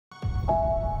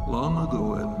Long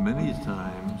ago, at many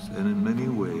times and in many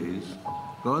ways,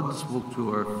 God spoke to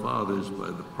our fathers by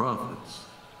the prophets,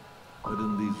 but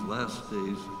in these last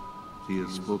days, he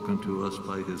has spoken to us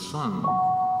by his Son.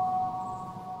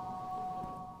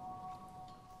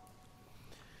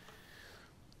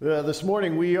 This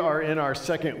morning, we are in our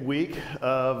second week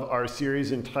of our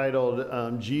series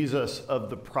entitled Jesus of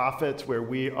the Prophets, where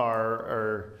we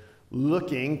are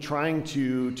trying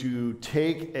to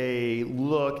take a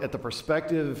look at the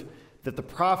perspective that the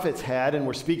prophets had, and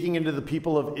we're speaking into the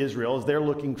people of Israel as they're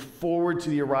looking forward to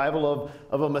the arrival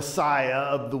of a Messiah,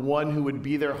 of the one who would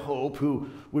be their hope, who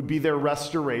would be their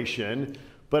restoration,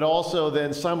 but also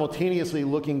then simultaneously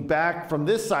looking back from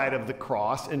this side of the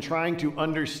cross and trying to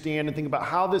understand and think about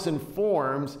how this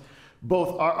informs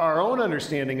both our own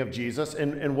understanding of Jesus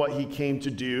and what he came to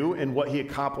do and what he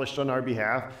accomplished on our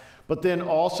behalf, but then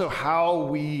also how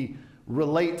we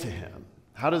relate to him.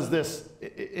 How does this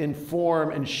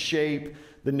inform and shape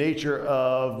the nature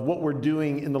of what we're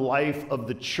doing in the life of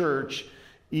the church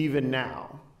even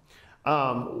now?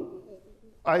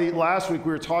 Last week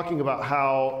we were talking about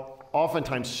how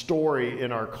oftentimes story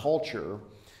in our culture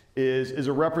is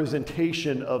a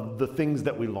representation of the things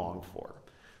that we long for,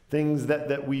 things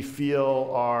that we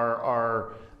feel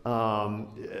are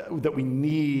that we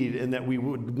need and that we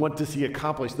would want to see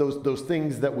accomplished, those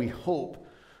things that we hope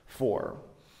for.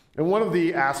 And one of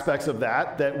the aspects of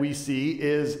that we see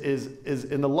is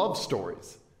in the love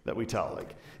stories that we tell.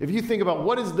 Like, if you think about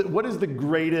what is the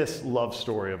greatest love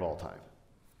story of all time?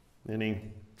 Any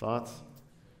thoughts?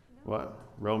 What?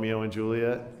 Romeo and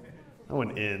Juliet? That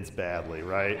one ends badly,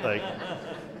 right? Like,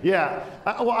 yeah.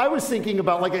 I was thinking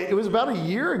about, it was about a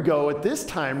year ago at this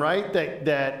time, right?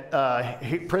 That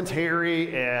Prince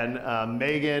Harry and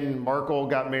Meghan Markle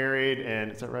got married,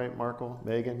 and is that right, Markle?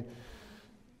 Meghan?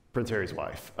 Prince Harry's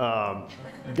wife,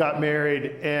 got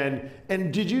married, and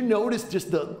did you notice just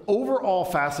the overall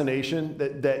fascination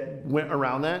that went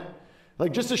around that?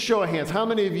 Like, just a show of hands, how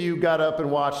many of you got up and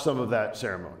watched some of that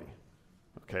ceremony?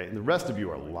 Okay, and the rest of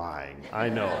you are lying, I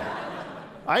know.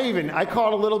 I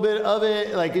caught a little bit of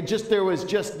it, there was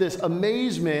just this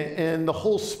amazement and the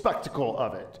whole spectacle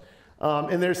of it.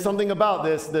 And there's something about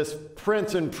this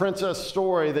prince and princess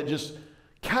story that just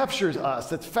captures us,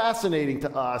 that's fascinating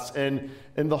to us, and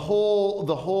the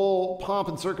whole pomp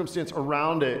and circumstance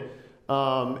around it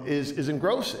is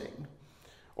engrossing.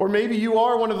 Or maybe you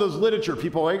are one of those literature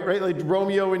people, right? Like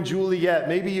Romeo and Juliet.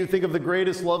 Maybe you think of the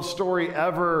greatest love story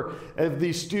ever of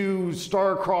these two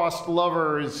star-crossed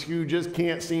lovers who just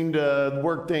can't seem to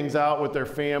work things out with their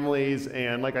families,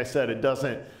 and like I said, it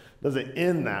doesn't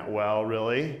end that well,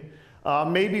 really.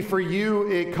 Maybe for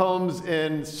you, it comes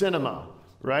in cinema.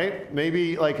 Right?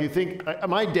 Maybe you think,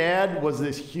 my dad was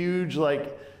this huge old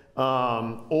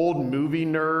movie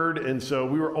nerd, and so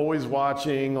we were always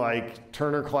watching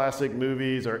Turner Classic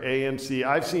Movies or AMC.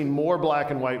 I've seen more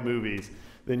black and white movies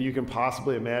than you can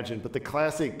possibly imagine, but the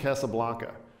classic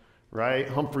Casablanca, right?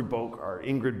 Humphrey Bogart,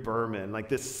 Ingrid Bergman,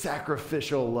 this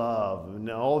sacrificial love, and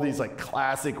all these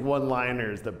classic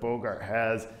one-liners that Bogart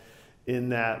has in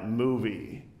that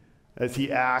movie, as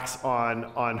he acts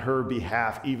on her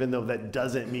behalf, even though that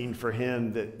doesn't mean for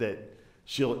him that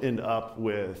she'll end up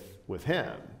with him.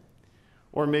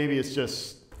 Or maybe it's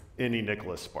just any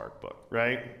Nicholas Spark book,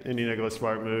 right? Any Nicholas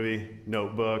Spark movie,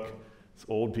 Notebook. It's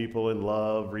old people in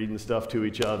love, reading stuff to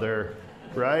each other,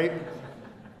 right?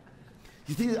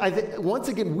 You see, once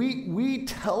again, we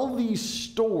tell these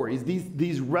stories,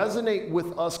 these resonate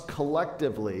with us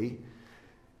collectively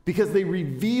because they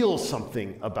reveal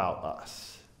something about us.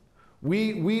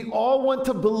 We all want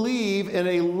to believe in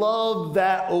a love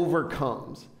that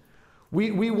overcomes.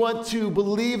 We want to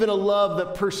believe in a love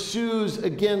that pursues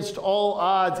against all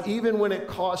odds, even when it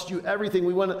costs you everything.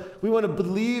 We want to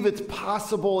believe it's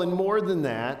possible, and more than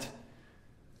that,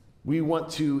 we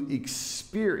want to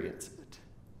experience it.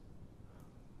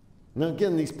 Now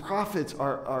again, these prophets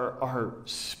are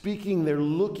speaking, they're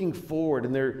looking forward,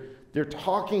 and they're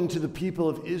talking to the people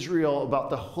of Israel about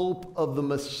the hope of the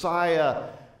Messiah,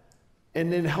 and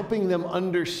then helping them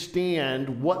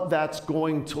understand what that's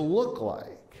going to look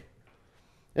like.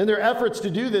 In their efforts to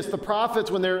do this, the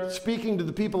prophets, when they're speaking to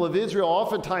the people of Israel,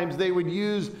 oftentimes they would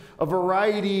use a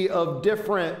variety of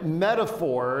different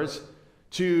metaphors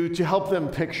to help them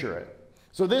picture it.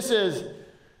 So this is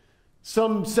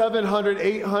some 700,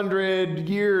 800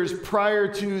 years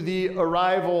prior to the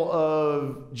arrival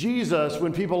of Jesus,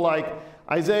 when people like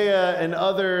Isaiah and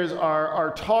others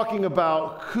are talking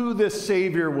about who this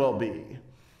Savior will be.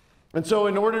 And so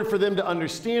in order for them to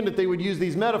understand it, they would use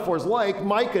these metaphors like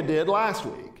Micah did last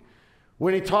week,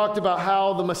 when he talked about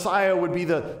how the Messiah would be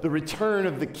the return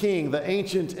of the king, the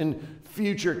ancient and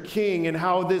future king, and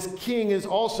how this king is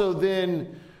also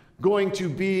then going to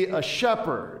be a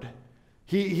shepherd.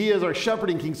 He is our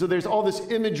shepherding king. So there's all this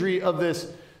imagery of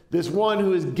this one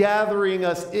who is gathering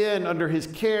us in under his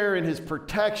care and his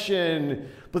protection.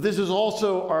 But this is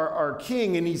also our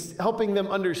king, and he's helping them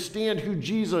understand who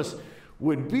Jesus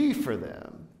would be for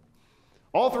them.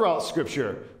 All throughout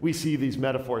Scripture, we see these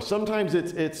metaphors. Sometimes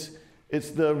it's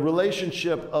the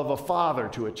relationship of a father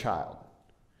to a child.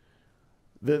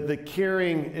 The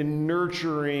caring and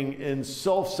nurturing and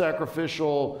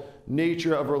self-sacrificial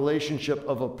nature of relationship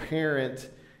of a parent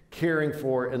caring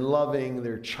for and loving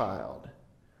their child.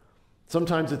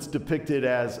 Sometimes it's depicted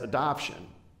as adoption,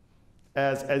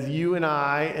 as you and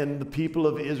I and the people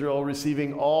of Israel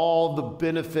receiving all the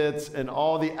benefits and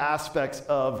all the aspects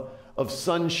of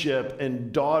sonship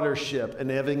and daughtership and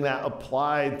having that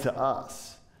applied to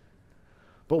us.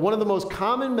 But one of the most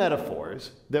common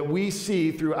metaphors that we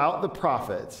see throughout the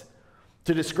prophets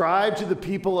to describe to the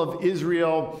people of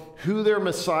Israel who their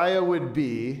Messiah would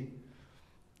be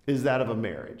is that of a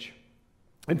marriage.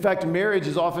 In fact, marriage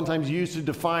is oftentimes used to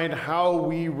define how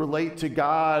we relate to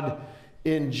God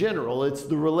in general. It's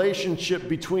the relationship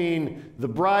between the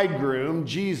bridegroom,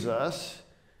 Jesus,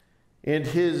 and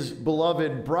his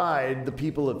beloved bride, the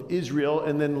people of Israel,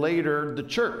 and then later the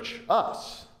church,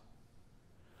 us.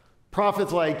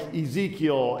 Prophets like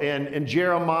Ezekiel and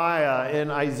Jeremiah and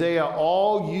Isaiah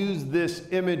all use this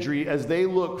imagery as they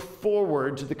look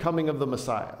forward to the coming of the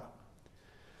Messiah.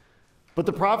 But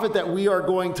the prophet that we are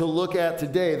going to look at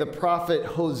today, the prophet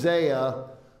Hosea,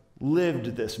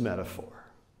 lived this metaphor.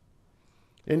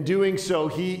 In doing so,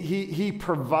 he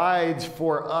provides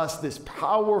for us this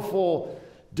powerful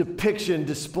depiction,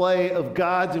 display of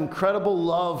God's incredible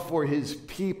love for his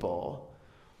people.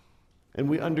 And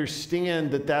we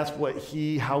understand that that's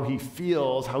how he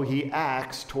feels, how he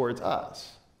acts towards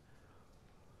us.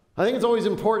 I think it's always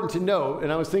important to note,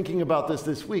 and I was thinking about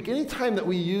this week, anytime that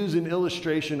we use an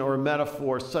illustration or a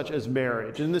metaphor such as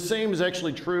marriage, and the same is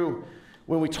actually true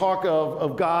when we talk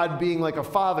of God being like a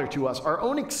father to us, our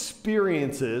own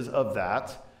experiences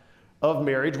of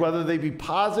marriage, whether they be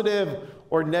positive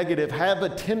or negative, have a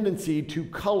tendency to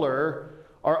color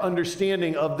our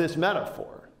understanding of this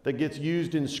metaphor that gets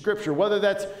used in Scripture, whether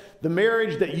that's the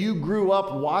marriage that you grew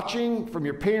up watching from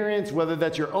your parents, whether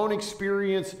that's your own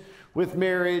experience with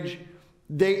marriage.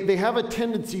 They have a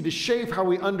tendency to shape how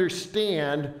we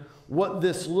understand what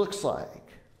this looks like.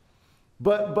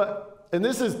 And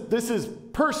this is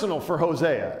personal for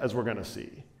Hosea, as we're going to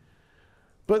see.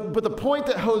 But the point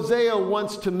that Hosea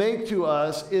wants to make to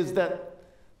us is that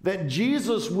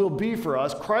Jesus will be for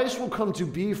us, Christ will come to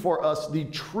be for us the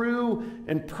true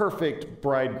and perfect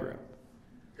bridegroom.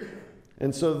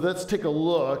 And so let's take a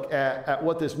look at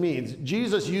what this means.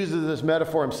 Jesus uses this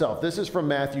metaphor himself. This is from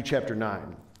Matthew chapter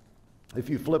 9. If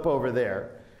you flip over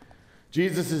there,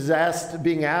 Jesus is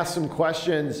being asked some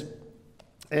questions.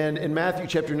 And in Matthew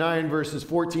chapter 9, verses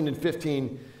 14 and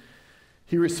 15,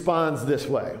 he responds this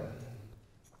way.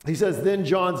 He says, "Then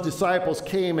John's disciples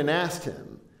came and asked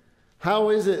him, 'How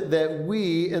is it that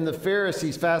we and the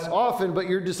Pharisees fast often, but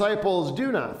your disciples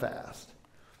do not fast?'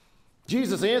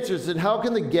 Jesus answers, 'And how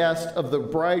can the guest of the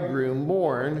bridegroom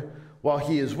mourn while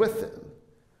he is with them?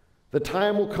 The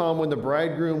time will come when the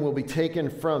bridegroom will be taken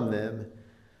from them.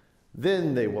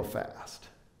 Then they will fast.'"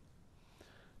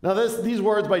 Now these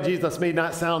words by Jesus may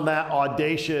not sound that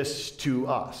audacious to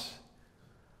us.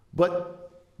 But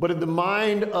in the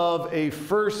mind of a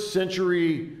first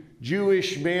century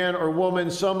Jewish man or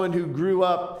woman, someone who grew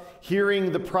up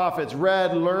hearing the prophets,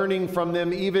 read, learning from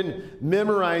them, even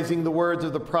memorizing the words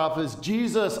of the prophets,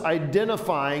 Jesus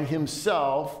identifying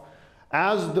himself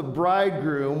as the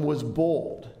bridegroom was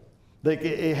bold. Like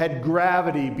it had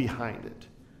gravity behind it.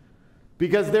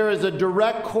 Because there is a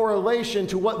direct correlation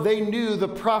to what they knew the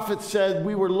prophets said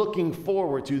we were looking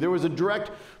forward to. There was a direct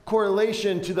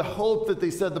correlation to the hope that they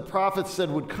said the prophets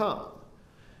said would come.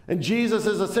 And Jesus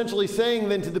is essentially saying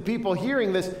then to the people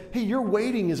hearing this, hey, your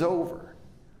waiting is over.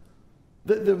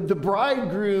 The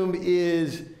bridegroom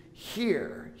is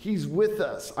here. He's with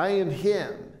us. I am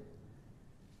him.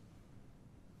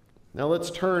 Now let's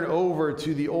turn over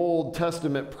to the Old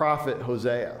Testament prophet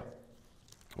Hosea.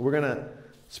 We're going to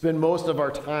spend most of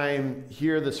our time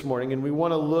here this morning, and we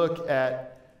want to look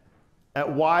at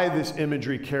why this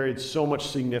imagery carried so much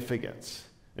significance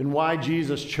and why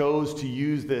Jesus chose to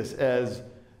use this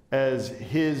as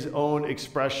his own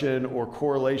expression or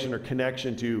correlation or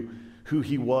connection to who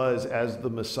he was as the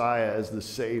Messiah, as the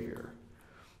Savior.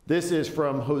 This is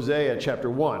from Hosea chapter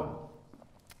 1,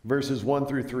 verses 1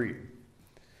 through 3. It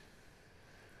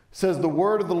says, "The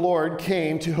word of the Lord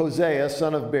came to Hosea,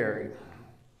 son of Beeri.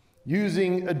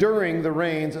 during the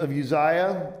reigns of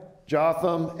Uzziah,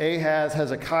 Jotham, Ahaz,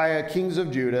 Hezekiah, kings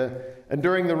of Judah, and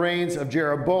during the reigns of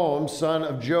Jeroboam, son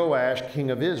of Joash,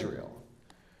 king of Israel.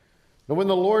 And when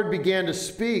the Lord began to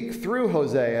speak through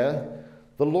Hosea,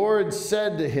 the Lord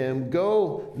said to him,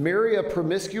 "Go marry a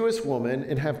promiscuous woman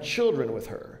and have children with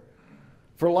her.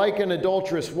 For like an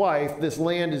adulterous wife, this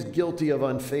land is guilty of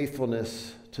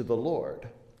unfaithfulness to the Lord."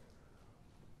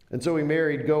 And so he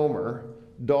married Gomer,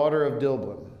 daughter of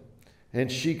Dilbim,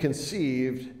 and she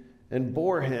conceived and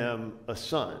bore him a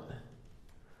son.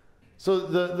 So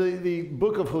the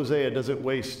book of Hosea doesn't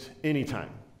waste any time.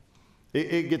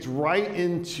 It gets right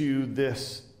into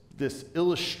this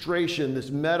illustration, this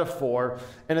metaphor,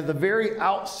 and at the very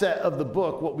outset of the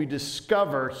book, what we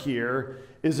discover here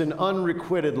is an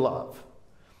unrequited love.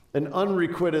 An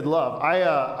unrequited love.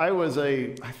 I was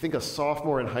I think a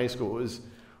sophomore in high school. It was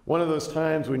one of those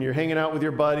times when you're hanging out with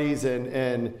your buddies,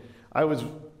 and I was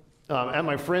at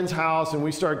my friend's house, and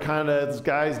we started kind of, as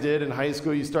guys did in high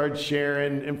school, you started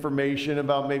sharing information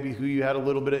about maybe who you had a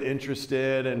little bit of interest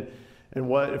in, and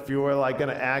what, if you were like going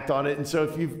to act on it. And so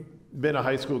if you've been a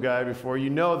high school guy before, you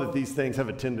know that these things have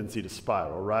a tendency to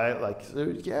spiral, right? Like,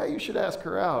 yeah, you should ask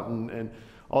her out, and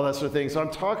all that sort of thing. So I'm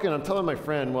telling my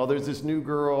friend, well, there's this new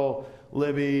girl,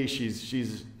 Libby,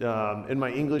 she's in my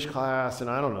English class, and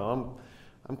I don't know,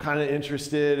 I'm kind of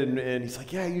interested, and he's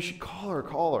like, yeah, you should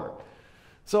call her.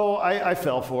 So I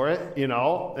fell for it, and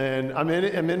I'm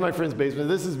in my friend's basement.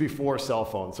 This is before cell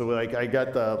phones. So like I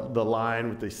got the line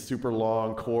with the super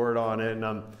long cord on it,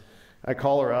 and I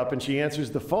call her up, and she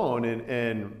answers the phone,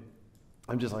 and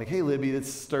I'm just like, hey, Libby, it's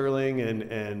Sterling,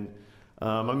 and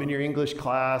I'm in your English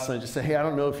class. And I just say, hey, I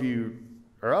don't know if you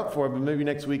are up for it, but maybe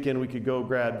next weekend we could go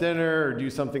grab dinner or do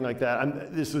something like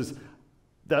that.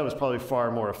 That was probably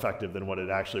far more effective than what it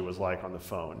actually was like on the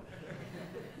phone.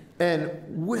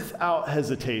 And without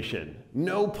hesitation,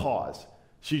 no pause,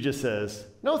 she just says,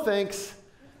 no thanks.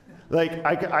 Like,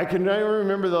 I can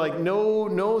remember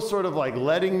no sort of like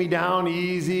letting me down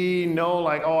easy, no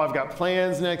like, oh, I've got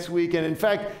plans next week. And in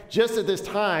fact, just at this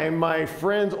time, my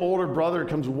friend's older brother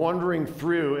comes wandering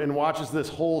through and watches this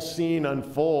whole scene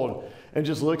unfold and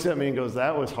just looks at me and goes,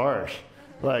 that was harsh.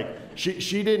 Like,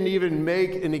 she didn't even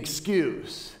make an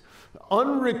excuse.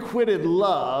 Unrequited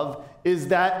love is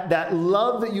that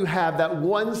love that you have, that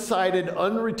one-sided,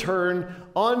 unreturned,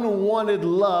 unwanted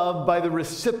love by the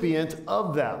recipient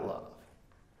of that love.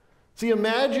 See,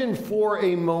 imagine for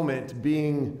a moment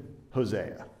being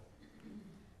Hosea.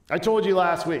 I told you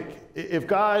last week, if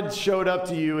God showed up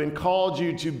to you and called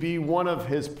you to be one of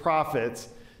his prophets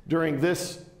during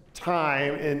this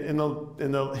time in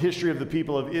the history of the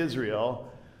people of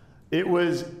Israel, it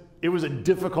was a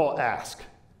difficult ask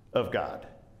of God,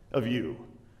 of you.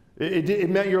 It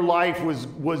meant your life was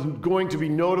going to be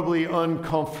notably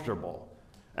uncomfortable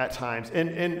at times.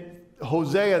 And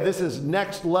Hosea, this is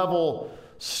next level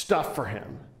stuff for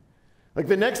him. Like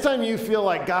the next time you feel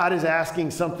like God is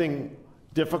asking something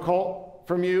difficult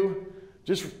from you,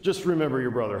 just remember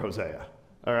your brother Hosea,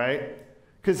 all right?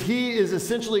 Because he is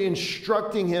essentially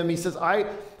instructing him. He says, I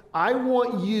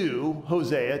want you,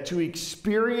 Hosea, to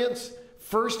experience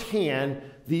firsthand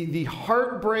the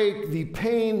heartbreak, the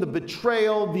pain, the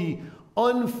betrayal, the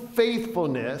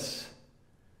unfaithfulness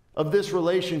of this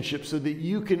relationship so that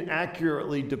you can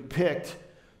accurately depict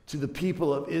to the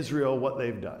people of Israel what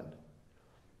they've done.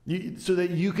 So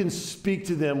that you can speak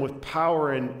to them with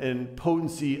power and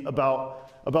potency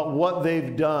about what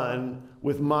they've done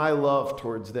with my love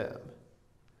towards them.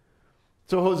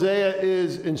 So Hosea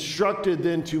is instructed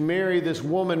then to marry this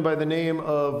woman by the name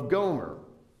of Gomer.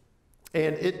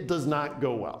 And it does not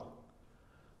go well.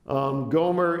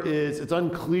 Gomer it's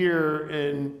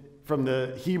unclear from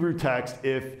the Hebrew text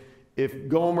if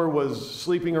Gomer was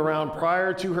sleeping around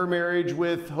prior to her marriage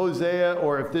with Hosea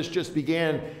or if this just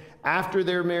began after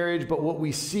their marriage. But what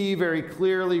we see very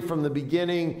clearly from the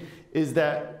beginning is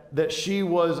that she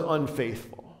was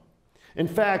unfaithful. In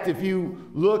fact, if you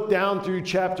look down through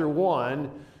chapter 1,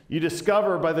 you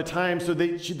discover by the time, so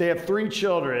they have 3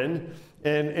 children,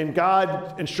 and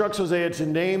God instructs Hosea to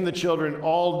name the children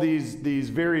all these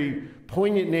very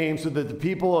poignant names so that the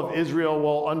people of Israel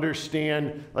will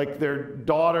understand, like their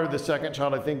daughter, the second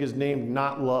child, I think is named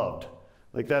Not Loved.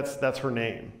 Like that's her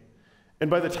name. And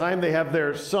by the time they have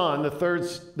their son,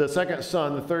 the second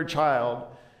son, the third child,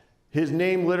 his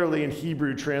name literally in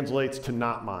Hebrew translates to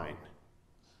Not Mine.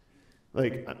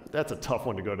 Like, that's a tough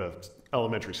one to go to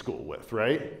elementary school with,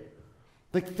 right?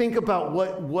 Like, think about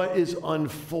what is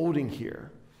unfolding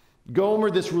here. Gomer,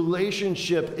 this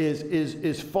relationship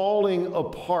is falling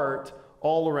apart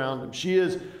all around them. She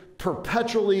is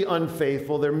perpetually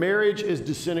unfaithful. Their marriage is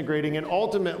disintegrating, and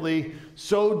ultimately,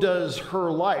 so does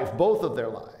her life, both of their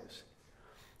lives.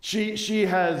 She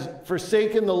has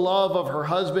forsaken the love of her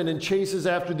husband and chases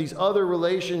after these other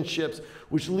relationships,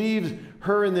 which leaves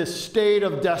her in this state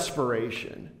of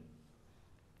desperation.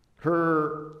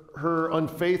 Her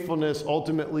unfaithfulness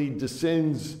ultimately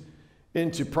descends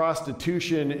into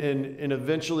prostitution, and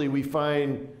eventually we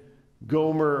find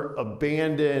Gomer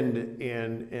abandoned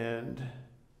and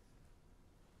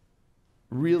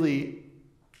really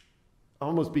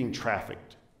almost being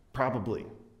trafficked, probably,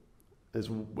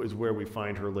 is where we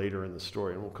find her later in the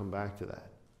story, and we'll come back to that.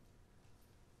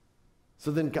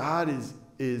 So then God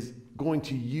is going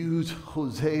to use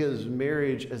Hosea's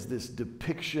marriage as this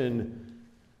depiction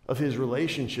of his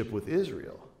relationship with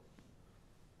Israel.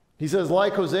 He says,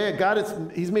 like Hosea,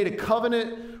 he's made a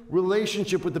covenant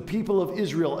relationship with the people of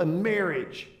Israel, a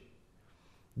marriage.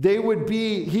 He would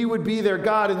be their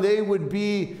God, and they would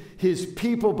be his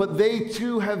people, but they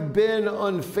too have been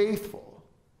unfaithful.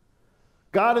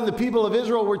 God and the people of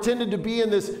Israel were tended to be in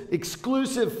this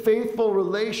exclusive, faithful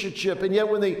relationship, and yet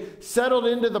when they settled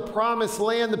into the promised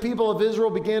land, the people of Israel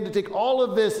began to take all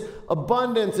of this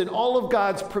abundance and all of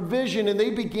God's provision, and they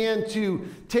began to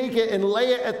take it and lay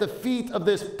it at the feet of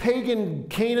this pagan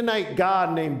Canaanite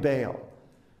god named Baal.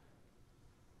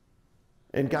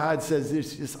 And God says,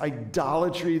 this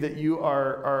idolatry that you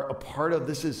are a part of,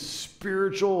 this is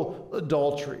spiritual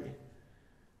adultery.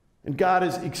 And God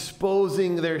is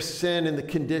exposing their sin and the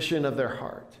condition of their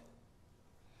heart.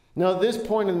 Now, at this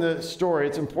point in the story,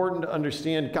 it's important to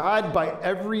understand God, by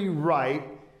every right,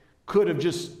 could have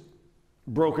just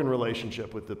broken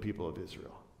relationship with the people of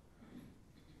Israel.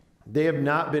 They have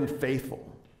not been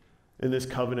faithful in this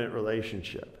covenant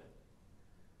relationship.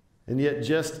 And yet,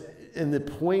 just in the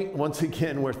point, once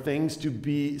again, where things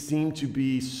seem to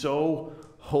be so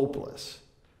hopeless,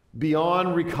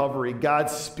 beyond recovery, God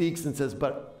speaks and says,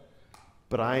 but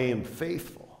I am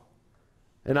faithful,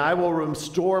 and I will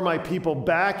restore my people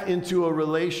back into a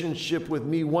relationship with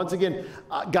me. Once again,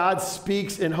 God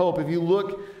speaks in hope. If you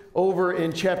look over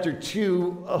in chapter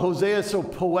 2, Hosea so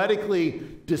poetically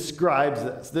describes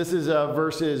this. This is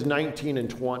verses 19 and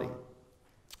 20.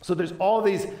 So there's all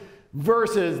these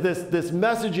verses, this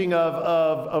messaging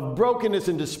of brokenness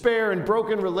and despair and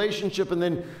broken relationship, and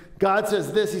then God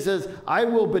says this. He says, I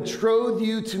will betroth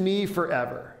you to me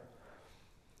forever.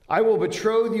 I will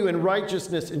betroth you in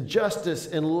righteousness and justice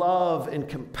and love and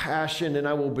compassion, and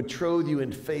I will betroth you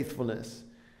in faithfulness,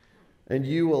 and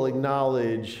you will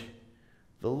acknowledge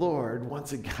the Lord.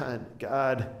 Once again,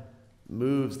 God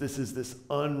moves. This is this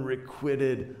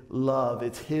unrequited love.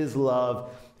 It's his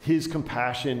love, his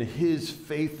compassion, his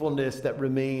faithfulness that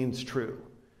remains true,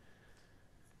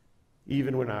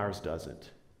 even when ours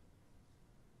doesn't.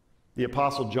 The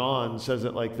Apostle John says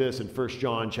it like this in 1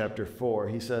 John chapter 4.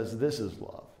 He says, this is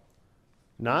love.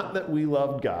 Not that we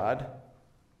loved God,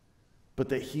 but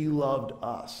that he loved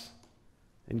us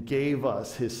and gave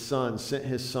us his son, sent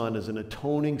his son as an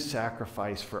atoning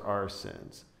sacrifice for our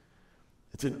sins.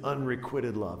 It's an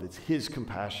unrequited love. It's his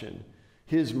compassion,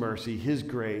 his mercy, his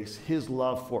grace, his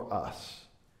love for us.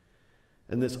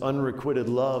 And this unrequited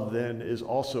love then is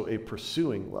also a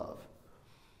pursuing love.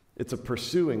 It's a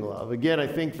pursuing love. Again, I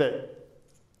think that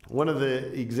one of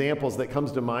the examples that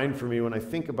comes to mind for me when I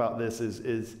think about this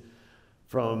is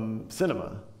from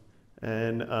cinema.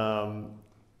 And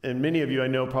many of you I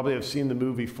know probably have seen the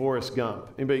movie Forrest Gump.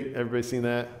 Everybody seen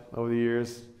that over the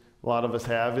years? A lot of us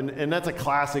have. And that's a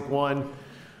classic one.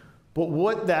 But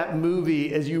what that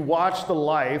movie, as you watch the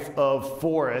life of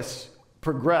Forrest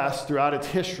progress throughout its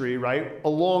history, right?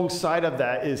 Alongside of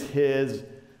that is his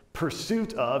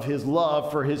pursuit of, his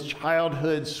love for his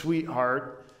childhood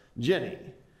sweetheart, Jenny.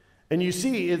 And you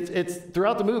see, it's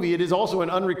throughout the movie, it is also an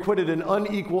unrequited and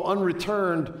unequal,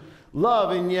 unreturned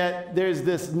love, and yet there's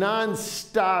this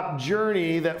nonstop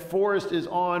journey that Forrest is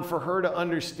on for her to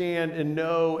understand and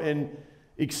know and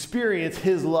experience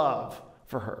his love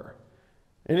for her.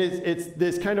 And it's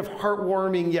this kind of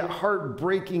heartwarming yet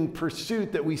heartbreaking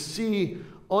pursuit that we see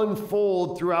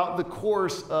unfold throughout the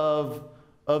course of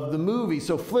the movie.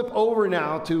 So flip over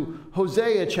now to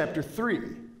Hosea chapter 3.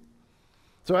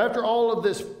 So after all of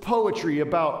this poetry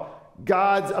about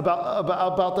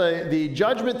the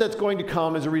judgment that's going to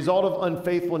come as a result of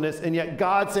unfaithfulness, and yet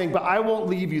God saying, but I won't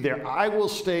leave you there. I will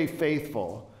stay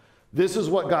faithful. This is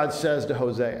what God says to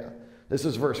Hosea. This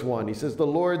is verse 1. He says, the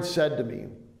Lord said to me,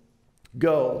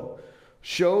 go,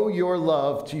 show your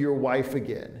love to your wife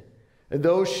again. And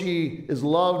though she is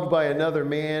loved by another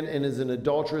man and is an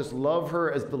adulteress, love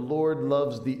her as the Lord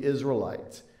loves the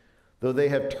Israelites, though they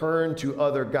have turned to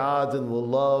other gods and the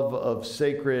love of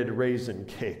sacred raisin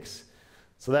cakes.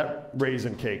 So that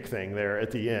raisin cake thing there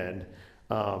at the end,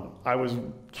 I was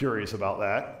curious about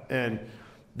that. And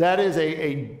that is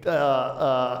a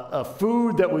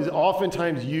food that was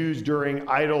oftentimes used during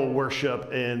idol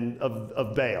worship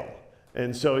of Baal.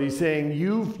 And so he's saying,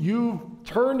 you've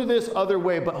turned this other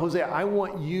way, but Hosea, I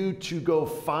want you to go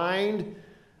find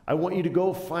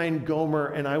Gomer,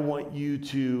 and I want you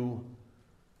to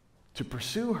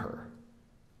pursue her.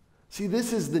 See,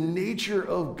 this is the nature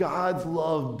of God's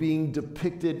love being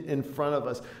depicted in front of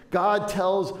us. God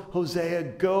tells Hosea,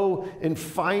 go and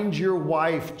find your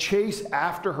wife, chase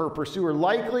after her, pursue her.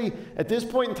 Likely, at this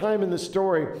point in time in the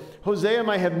story, Hosea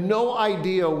might have no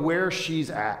idea where she's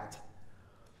at.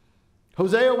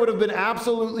 Hosea would have been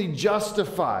absolutely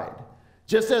justified,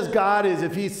 just as God is,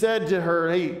 if he said to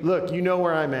her, hey, look, you know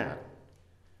where I'm at.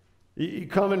 You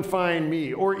come and find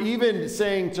me. Or even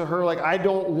saying to her, like, I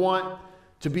don't want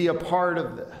to be a part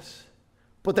of this.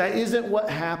 But that isn't what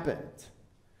happened.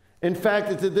 In fact,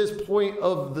 it's at this point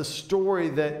of the story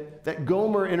that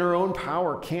Gomer in her own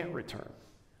power can't return.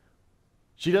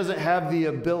 She doesn't have the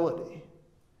ability.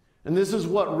 And this is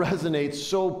what resonates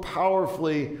so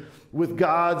powerfully with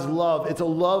God's love. It's a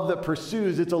love that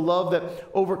pursues. It's a love that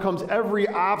overcomes every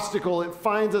obstacle. It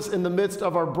finds us in the midst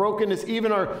of our brokenness,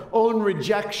 even our own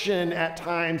rejection at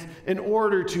times, in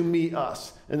order to meet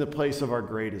us in the place of our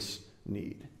greatest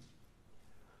need.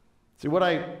 See, what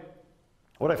I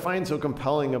find so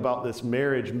compelling about this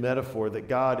marriage metaphor that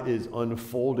God is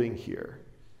unfolding here,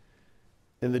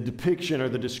 and the depiction or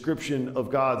the description of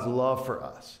God's love for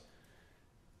us,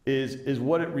 is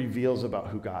what it reveals about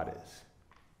who God is.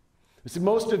 See,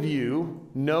 most of you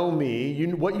know me.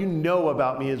 What you know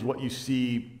about me is what you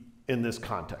see in this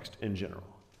context in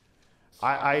general.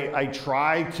 I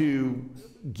try to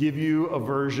give you a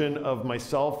version of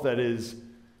myself that is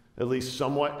at least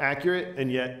somewhat accurate,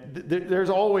 and yet there's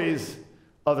always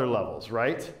other levels,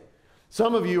 right?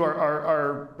 Some of you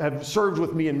have served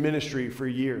with me in ministry for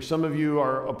years. Some of you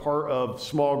are a part of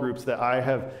small groups that I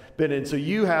have been in. So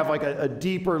you have like a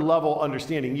deeper level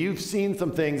understanding. You've seen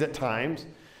some things at times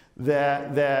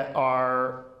that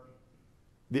are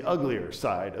the uglier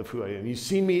side of who I am. You've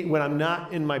seen me when I'm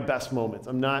not in my best moments.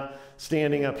 I'm not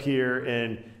standing up here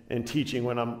and teaching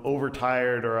when I'm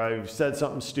overtired, or I've said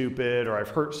something stupid, or I've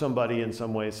hurt somebody in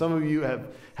some way. Some of you have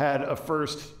had a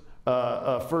first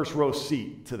row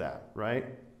seat to that, right?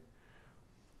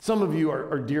 Some of you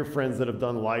are dear friends that have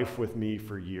done life with me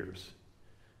for years.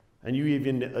 And you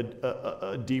even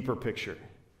a deeper picture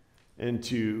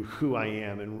into who I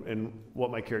am and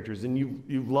what my character is. And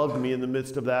you've loved me in the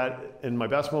midst of that, in my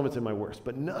best moments and my worst.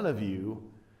 But none of you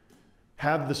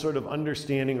have the sort of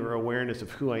understanding or awareness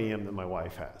of who I am that my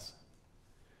wife has.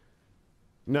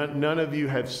 None of you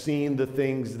have seen the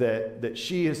things that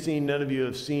she has seen. None of you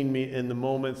have seen me in the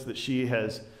moments that she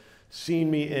has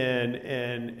seen me in.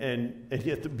 And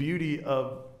yet the beauty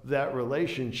of that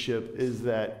relationship is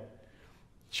that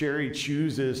Sherry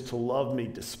chooses to love me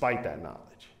despite that knowledge.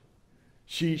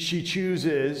 She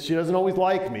chooses, she doesn't always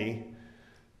like me,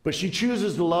 but she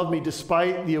chooses to love me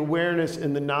despite the awareness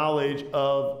and the knowledge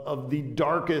of the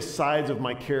darkest sides of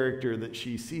my character that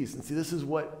she sees. And see, this is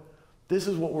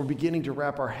what we're beginning to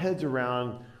wrap our heads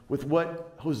around with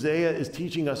what Hosea is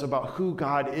teaching us about who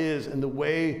God is and the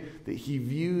way that he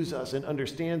views us and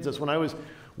understands us. When I was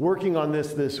working on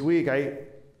this week,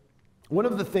 one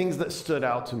of the things that stood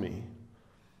out to me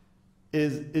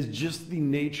is just the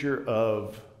nature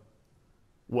of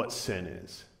what sin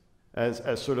is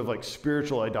as sort of like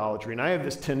spiritual idolatry. And I have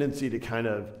this tendency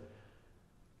to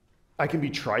I can be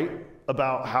trite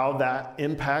about how that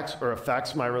impacts or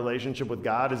affects my relationship with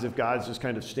God, as if God's just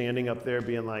kind of standing up there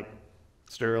being like,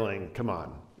 Sterling, come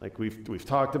on. Like we've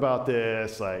talked about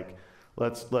this. Like,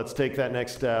 let's take that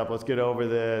next step. Let's get over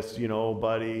this,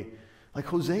 buddy. Like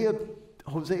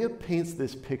Hosea paints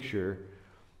this picture,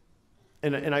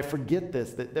 and I forget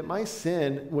this, that my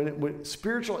sin, when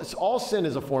spiritual, it's all sin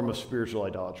is a form of spiritual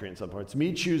idolatry in some part. It's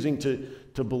me choosing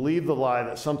to believe the lie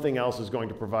that something else is going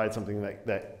to provide something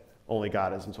that only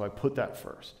God is. And so I put that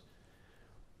first.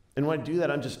 And when I do that,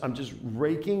 I'm just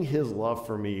raking his love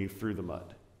for me through the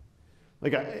mud.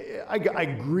 Like I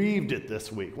grieved it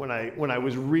this week when I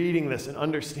was reading this and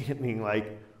understanding,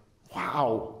 like,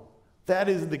 wow, that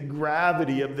is the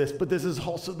gravity of this, but this is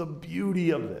also the beauty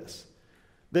of this.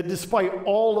 That despite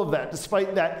all of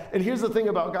that, and here's the thing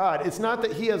about God, it's not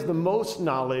that he has the most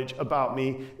knowledge about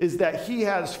me, is that he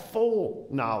has full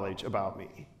knowledge about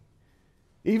me.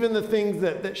 Even the things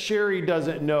that Sherry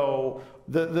doesn't know,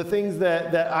 the things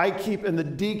that I keep in the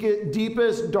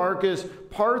deepest, darkest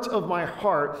parts of my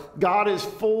heart, God is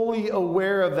fully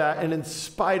aware of that, and in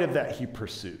spite of that, he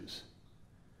pursues.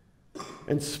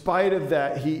 In spite of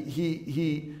that,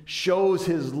 he shows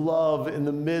his love in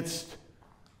the midst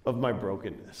of my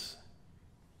brokenness.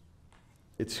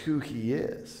 It's who he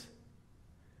is.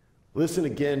 Listen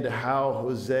again to how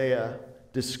Hosea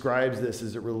describes this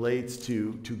as it relates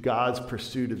to God's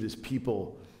pursuit of his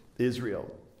people, Israel.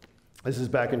 This is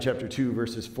back in chapter 2,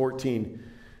 verses 14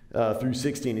 through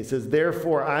 16. He says,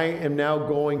 "Therefore I am now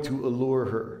going to allure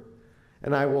her,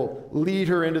 and I will lead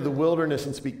her into the wilderness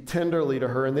and speak tenderly to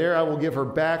her, and there I will give her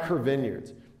back her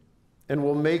vineyards, and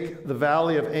will make the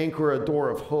valley of Achor a door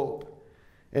of hope.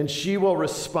 And she will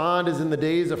respond as in the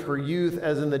days of her youth,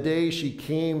 as in the day she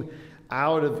came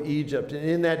out of Egypt. And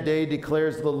in that day,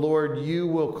 declares the Lord, you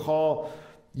will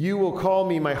call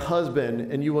me my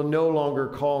husband, and you will no longer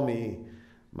call me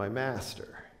my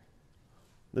master."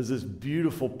 There's this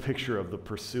beautiful picture of the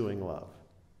pursuing love.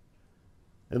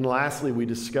 And lastly, we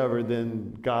discover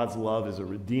then God's love is a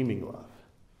redeeming love.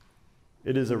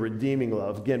 It is a redeeming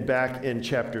love. Again, back in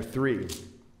chapter 3,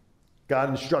 God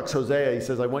instructs Hosea. He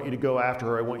says, I want you to go after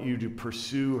her. I want you to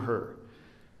pursue her.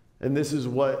 And this is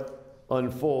what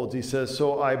unfolds. He says,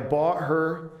 "So I bought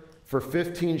her for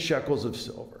 15 shekels of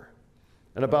silver,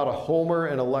 and about a homer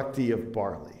and a lecti of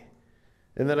barley.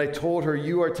 And then I told her,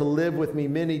 you are to live with me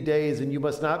many days, and you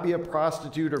must not be a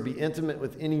prostitute or be intimate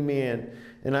with any man,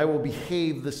 and I will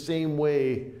behave the same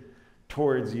way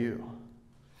towards you."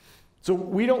 So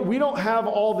we don't have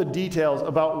all the details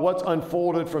about what's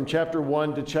unfolded from chapter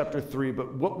 1 to chapter 3,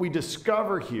 but what we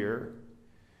discover here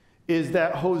is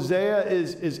that Hosea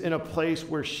is in a place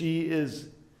where she is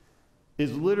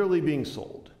literally being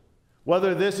sold.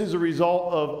 Whether this is a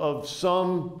result of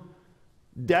some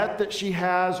debt that she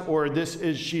has, or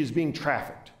she's being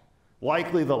trafficked.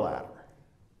 Likely the latter.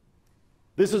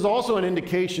 This is also an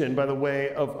indication, by the way,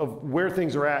 of where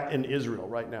things are at in Israel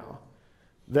right now.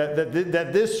 That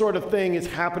this sort of thing is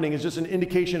happening is just an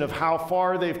indication of how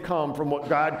far they've come from what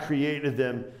God created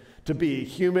them to be.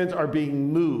 Humans are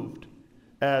being moved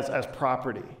as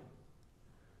property.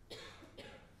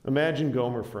 Imagine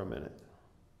Gomer for a minute,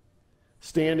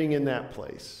 standing in that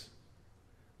place.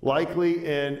 Likely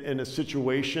in a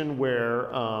situation where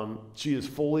she is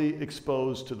fully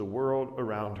exposed to the world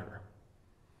around her.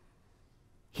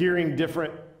 Hearing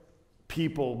different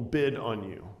people bid on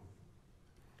you.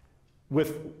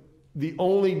 With the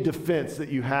only defense that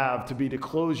you have to be to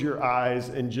close your eyes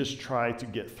and just try to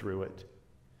get through it.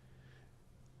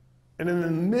 And in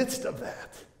the midst of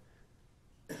that,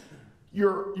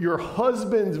 your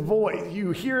husband's voice, you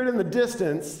hear it in the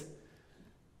distance,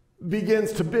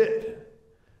 begins to bid.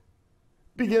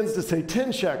 Begins to say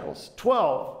 10 shekels,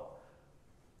 12.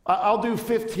 I'll do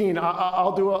 15.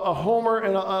 I'll do a homer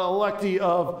and a lecti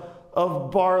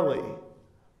of barley.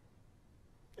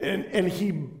 And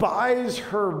he buys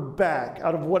her back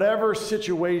out of whatever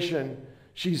situation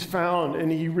she's found,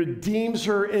 and he redeems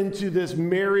her into this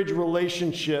marriage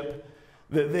relationship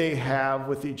that they have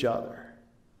with each other.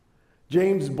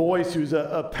 James Boyce, who's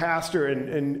a pastor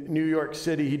in New York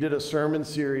City, he did a sermon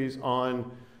series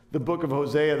on the book of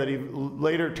Hosea that he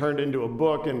later turned into a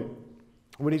book. And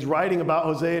when he's writing about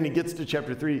Hosea and he gets to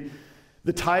chapter 3,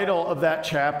 the title of that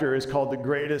chapter is called The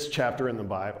Greatest Chapter in the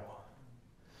Bible.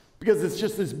 Because it's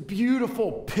just this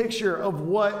beautiful picture of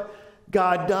what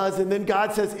God does. And then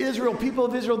God says, Israel, people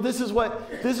of Israel, this is what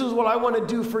I want to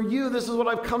do for you. This is what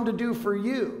I've come to do for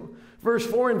you. Verse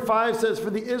 4 and 5 says, "For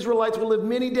the Israelites will live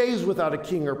many days without a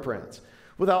king or prince,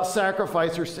 without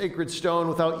sacrifice or sacred stone,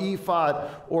 without ephod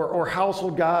or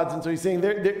household gods." And so he's saying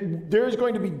there's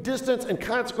going to be distance and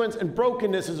consequence and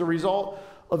brokenness as a result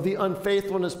of the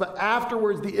unfaithfulness. But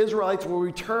afterwards, the Israelites will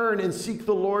return and seek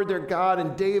the Lord their God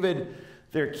and David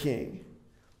their king.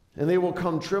 And they will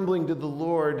come trembling to the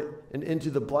Lord and into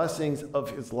the blessings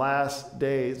of his last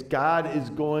days. God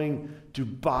is going to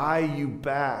buy you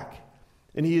back.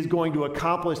 And he is going to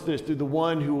accomplish this through the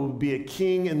one who will be a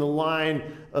king in the line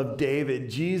of David.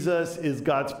 Jesus is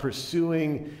God's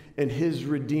pursuing and his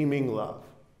redeeming love.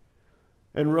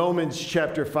 In Romans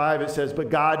chapter 5, it says, "But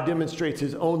God demonstrates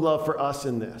his own love for us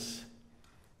in this,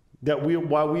 that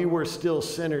while we were still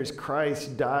sinners,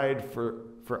 Christ died for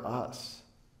us."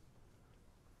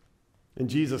 In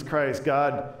Jesus Christ,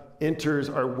 God enters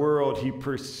our world, he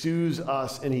pursues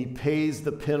us, and he pays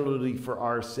the penalty for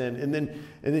our sin. And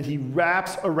then he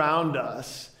wraps around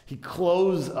us, he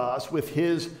clothes us with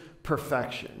his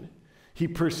perfection. He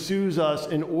pursues us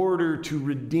in order to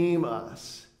redeem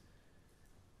us.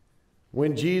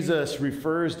 When Jesus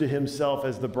refers to himself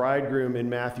as the bridegroom in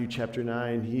Matthew chapter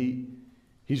 9,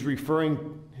 He's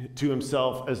referring to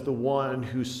himself as the one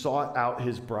who sought out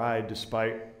his bride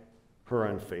despite her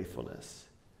unfaithfulness.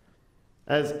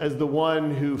 As the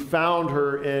one who found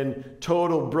her in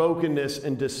total brokenness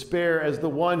and despair, as the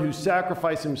one who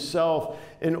sacrificed himself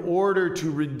in order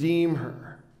to redeem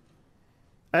her,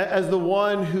 as the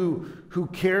one who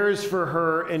cares for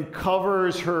her and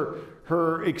covers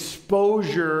her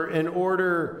exposure in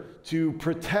order to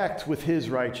protect with his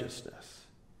righteousness.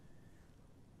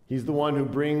 He's the one who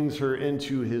brings her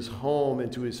into his home,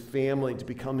 into his family, to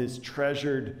become his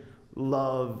treasured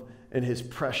love and his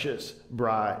precious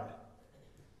bride.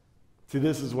 See,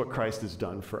 this is what Christ has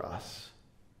done for us.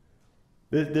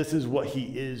 This is what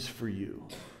he is for you.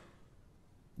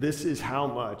 This is how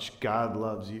much God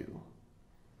loves you.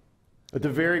 At the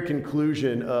very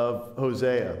conclusion of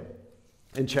Hosea,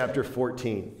 in chapter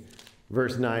 14,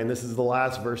 verse 9, this is the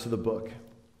last verse of the book.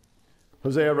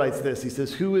 Hosea writes this. He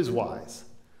says, "Who is wise?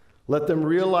 Let them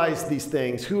realize these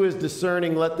things. Who is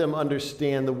discerning? Let them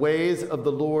understand. The ways of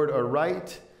the Lord are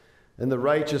right, and the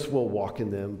righteous will walk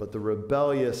in them, but the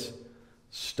rebellious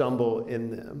stumble in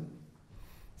them."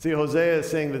 See, Hosea is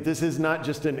saying that this is not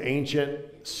just an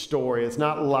ancient story. It's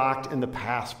not locked in the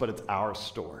past, but it's our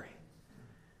story.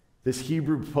 This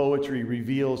Hebrew poetry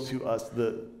reveals to us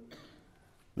the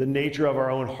nature of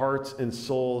our own hearts and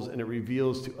souls, and it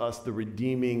reveals to us the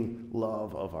redeeming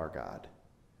love of our God.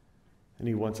 And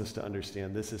he wants us to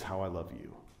understand, this is how I love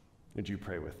you. Would you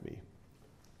pray with me?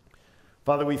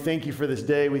 Father, we thank you for this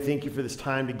day. We thank you for this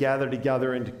time to gather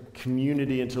together into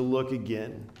community and to look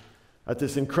again at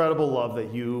this incredible love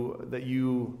that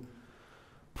you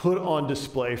put on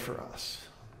display for us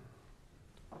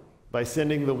by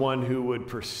sending the one who would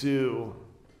pursue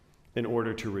in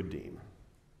order to redeem.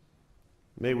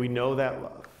 May we know that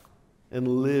love and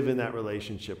live in that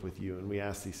relationship with you. And we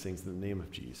ask these things in the name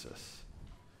of Jesus.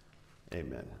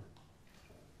 Amen.